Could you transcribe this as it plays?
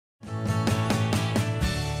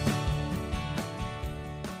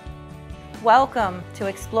Welcome to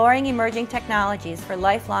Exploring Emerging Technologies for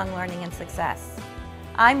Lifelong Learning and Success.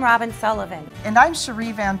 I'm Robin Sullivan. And I'm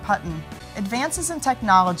Cherie Van Putten. Advances in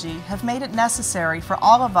technology have made it necessary for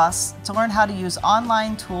all of us to learn how to use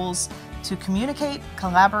online tools to communicate,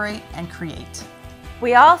 collaborate, and create.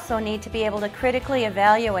 We also need to be able to critically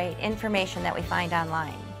evaluate information that we find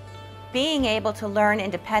online. Being able to learn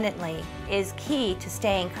independently is key to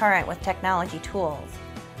staying current with technology tools.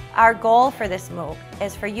 Our goal for this MOOC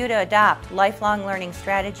is for you to adopt lifelong learning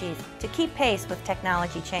strategies to keep pace with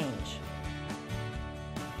technology change.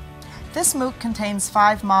 This MOOC contains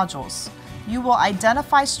 5 modules. You will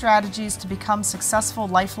identify strategies to become successful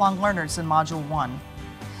lifelong learners in Module 1.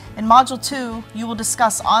 In Module 2, you will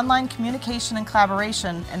discuss online communication and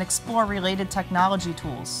collaboration and explore related technology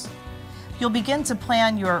tools. You'll begin to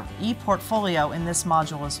plan your e-portfolio in this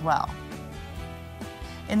module as well.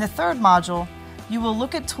 In the 3rd module, you will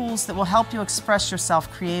look at tools that will help you express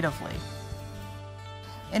yourself creatively.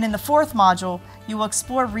 And in the 4th module, you will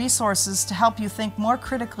explore resources to help you think more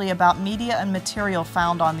critically about media and material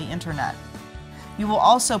found on the internet. You will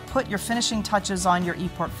also put your finishing touches on your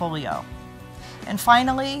e-portfolio. And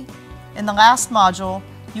finally, in the last module,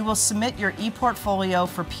 you will submit your e-portfolio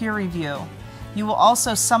for peer review. You will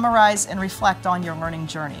also summarize and reflect on your learning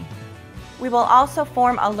journey. We will also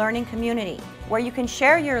form a learning community where you can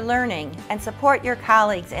share your learning and support your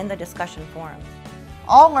colleagues in the discussion forums.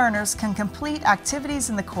 All learners can complete activities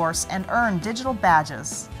in the course and earn digital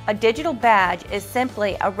badges. A digital badge is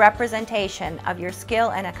simply a representation of your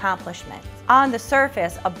skill and accomplishment. On the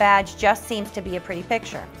surface, a badge just seems to be a pretty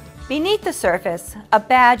picture. Beneath the surface, a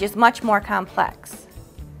badge is much more complex.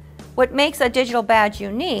 What makes a digital badge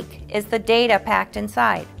unique is the data packed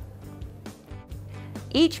inside.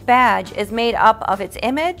 Each badge is made up of its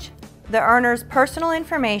image, the earner's personal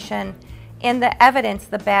information, and the evidence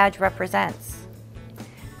the badge represents.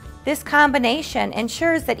 This combination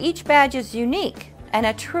ensures that each badge is unique and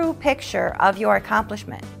a true picture of your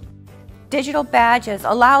accomplishment. Digital badges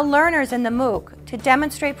allow learners in the MOOC to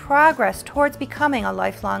demonstrate progress towards becoming a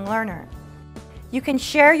lifelong learner. You can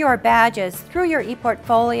share your badges through your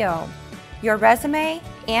e-portfolio, your resume,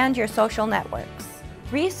 and your social networks.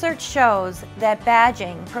 Research shows that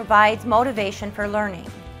badging provides motivation for learning.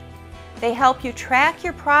 They help you track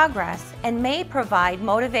your progress and may provide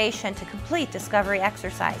motivation to complete discovery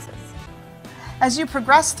exercises. As you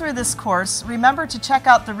progress through this course, remember to check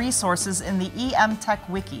out the resources in the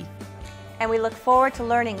EmTechWIKI. And we look forward to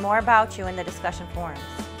learning more about you in the discussion forums.